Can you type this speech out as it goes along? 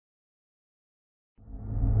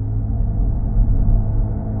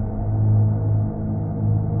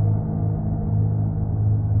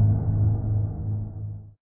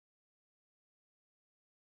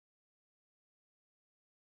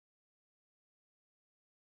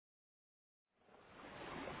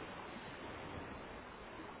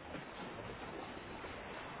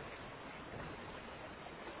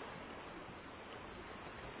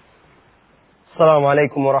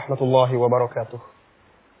Assalamualaikum warahmatullahi wabarakatuh.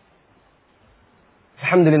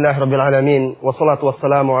 Alhamdulillah rabbil alamin. Wassalatu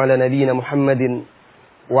wassalamu ala nabiyyina Muhammadin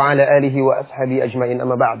wa ala alihi wa ashabi ajmain,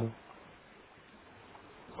 amma ba'du.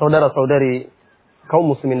 Saudara-saudari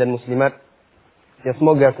kaum muslimin dan muslimat yang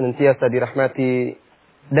semoga senantiasa dirahmati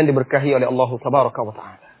dan diberkahi oleh Allah tabaraka wa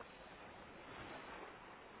ta'ala.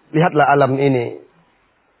 Lihatlah alam ini.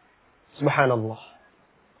 Subhanallah.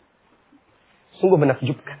 Sungguh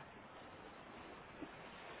menakjubkan.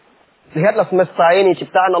 Lihatlah semesta ini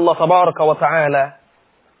ciptaan Allah tabaraka wa ta'ala.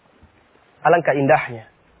 Alangkah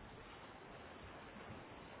indahnya.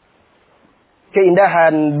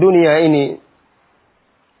 Keindahan dunia ini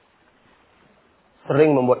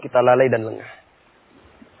sering membuat kita lalai dan lengah.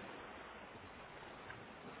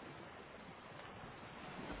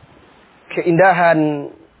 Keindahan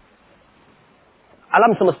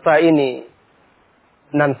alam semesta ini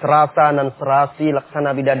nan serasa, nan serasi,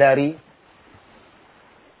 laksana bidadari,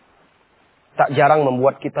 tak jarang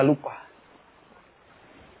membuat kita lupa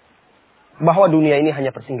bahwa dunia ini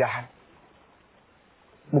hanya persinggahan,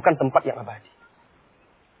 bukan tempat yang abadi.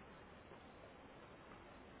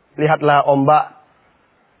 Lihatlah ombak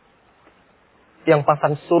yang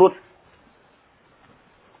pasang surut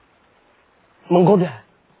menggoda,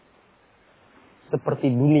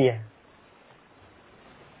 seperti dunia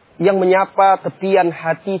yang menyapa tepian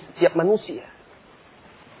hati setiap manusia,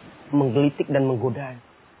 menggelitik dan menggoda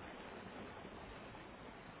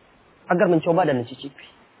agar mencoba dan mencicipi.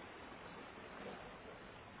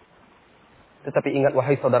 Tetapi ingat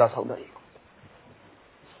wahai saudara-saudariku,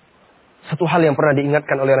 satu hal yang pernah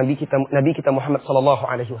diingatkan oleh Nabi kita Muhammad sallallahu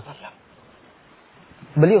alaihi wasallam.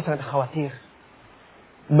 Beliau sangat khawatir.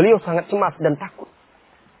 Beliau sangat cemas dan takut.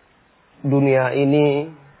 Dunia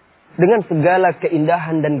ini dengan segala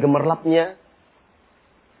keindahan dan gemerlapnya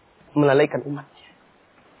melalaikan umatnya.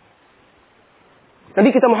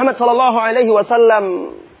 Nabi kita Muhammad sallallahu alaihi wasallam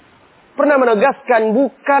pernah menegaskan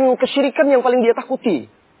bukan kesyirikan yang paling dia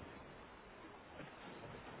takuti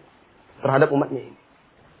terhadap umatnya ini.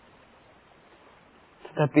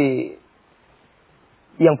 Tetapi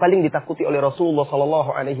yang paling ditakuti oleh Rasulullah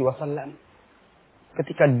sallallahu alaihi wasallam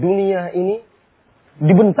ketika dunia ini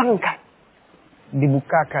dibentangkan,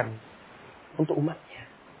 dibukakan untuk umatnya.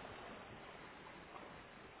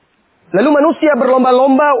 Lalu manusia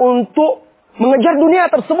berlomba-lomba untuk mengejar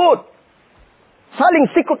dunia tersebut.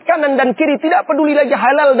 Saling sikut kanan dan kiri, tidak peduli lagi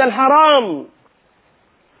halal dan haram.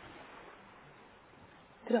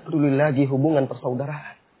 Tidak peduli lagi hubungan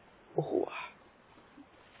persaudaraan, ukhuwah.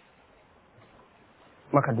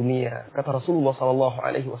 Maka dunia, kata Rasulullah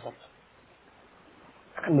SAW,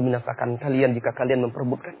 akan membinasakan kalian jika kalian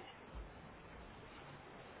memperebutkannya.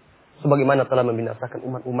 Sebagaimana telah membinasakan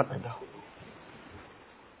umat-umat terdahulu.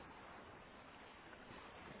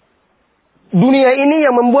 Dunia ini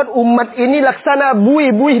yang membuat umat ini laksana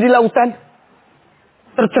buih-buih di lautan.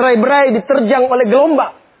 Tercerai-berai, diterjang oleh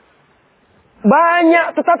gelombang.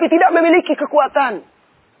 Banyak tetapi tidak memiliki kekuatan.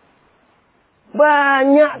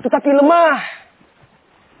 Banyak tetapi lemah.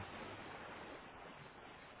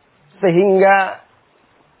 Sehingga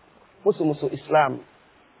musuh-musuh Islam,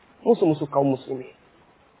 musuh-musuh kaum muslimin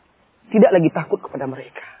tidak lagi takut kepada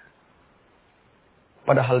mereka.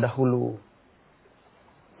 Padahal dahulu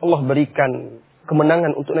Allah berikan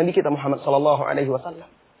kemenangan untuk Nabi kita Muhammad sallallahu alaihi wasallam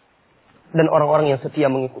dan orang-orang yang setia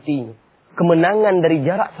mengikutinya. Kemenangan dari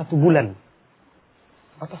jarak 1 bulan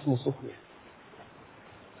atas musuhnya.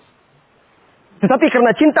 Tetapi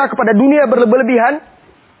karena cinta kepada dunia berlebihan,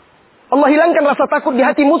 Allah hilangkan rasa takut di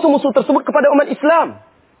hati musuh-musuh tersebut kepada umat Islam.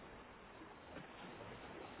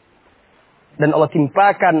 Dan Allah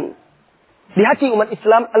timpakan di hati umat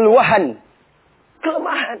Islam al-wahan,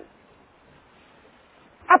 kelemahan.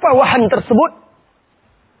 Apa wahan tersebut?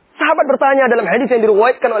 Sahabat bertanya dalam hadis yang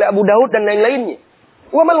diriwayatkan oleh Abu Daud dan lain-lainnya.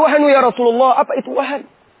 Wa mal wahanu ya Rasulullah? Apa itu wahan?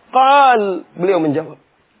 Qal, beliau menjawab,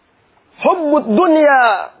 hubbud dunya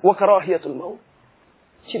wa karahiyatul maut.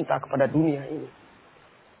 Cinta kepada dunia ini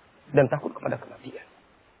dan takut kepada kematian.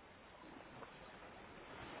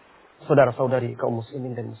 Saudara-saudari kaum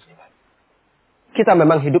muslimin dan muslimat, kita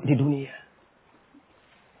memang hidup di dunia.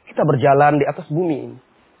 Kita berjalan di atas bumi ini.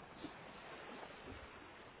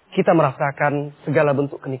 Kita merasakan segala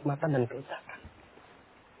bentuk kenikmatan dan kelezatan.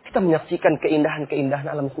 Kita menyaksikan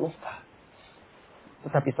keindahan-keindahan alam semesta.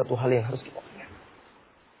 Tetapi satu hal yang harus kita ingat.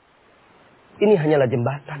 Ini hanyalah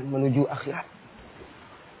jembatan menuju akhirat.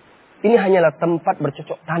 Ini hanyalah tempat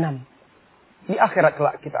bercocok tanam. Di akhirat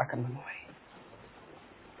kelak kita akan menuai.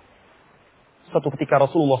 Suatu ketika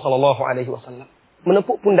Rasulullah SAW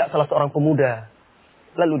menepuk pundak salah seorang pemuda.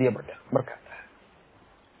 Lalu dia berkata,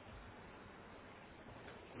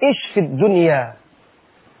 Ish fid dunya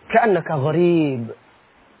ka'annaka gharib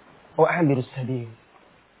wa abirus sabil.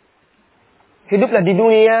 Hiduplah di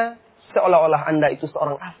dunia seolah-olah Anda itu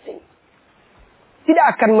seorang asing. Tidak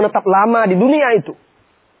akan menetap lama di dunia itu.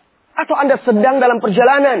 Atau Anda sedang dalam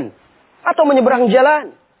perjalanan. Atau menyeberang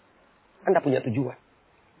jalan. Anda punya tujuan.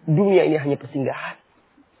 Dunia ini hanya persinggahan.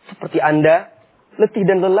 Seperti Anda letih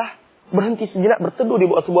dan lelah, berhenti sejenak berteduh di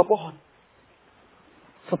bawah sebuah pohon.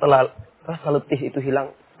 Setelah rasa letih itu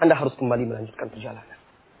hilang, Anda harus kembali melanjutkan perjalanan.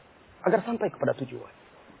 Agar sampai kepada tujuan.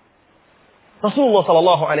 Rasulullah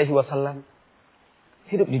SAW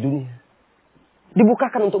hidup di dunia.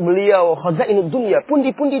 Dibukakan untuk beliau khaza'inud dunia,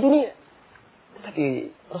 pundi-pundi dunia.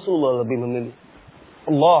 Tetapi Rasulullah lebih memilih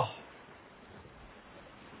Allah.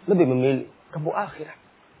 Lebih memilih kamu akhirat.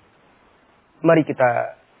 Mari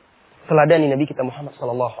kita teladani Nabi kita Muhammad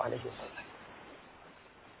SAW.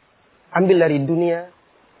 Ambil dari dunia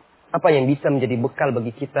apa yang bisa menjadi bekal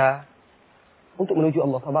bagi kita untuk menuju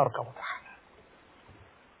Allah Taala.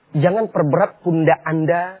 Jangan perberat pundak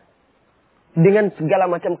Anda dengan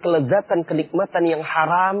segala macam kelezatan, kenikmatan yang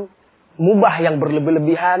haram, mubah yang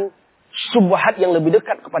berlebih-lebihan, syubhat yang lebih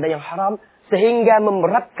dekat kepada yang haram, sehingga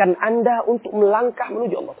memberatkan Anda untuk melangkah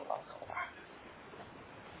menuju Allah Taala.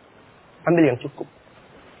 Ambil yang cukup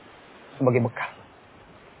sebagai bekal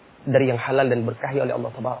dari yang halal dan berkahi oleh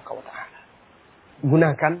Allah Taala.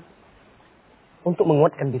 Gunakan untuk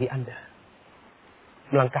menguatkan diri Anda,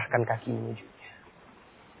 melangkahkan kaki menujunya.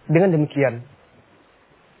 Dengan demikian,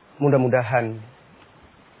 mudah-mudahan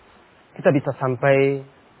kita bisa sampai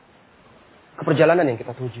ke perjalanan yang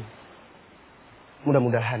kita tuju.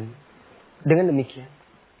 Mudah-mudahan dengan demikian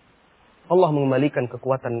Allah mengembalikan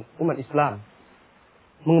kekuatan umat Islam,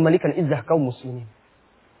 mengembalikan izzah kaum muslimin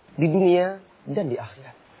di dunia dan di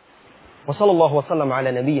akhirat. Wassallallahu wasallam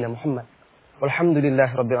ala nabiyyina Muhammad.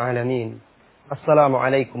 Walhamdulillahirabbil alamin.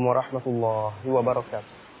 Assalamualaikum warahmatullahi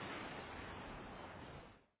wabarakatuh.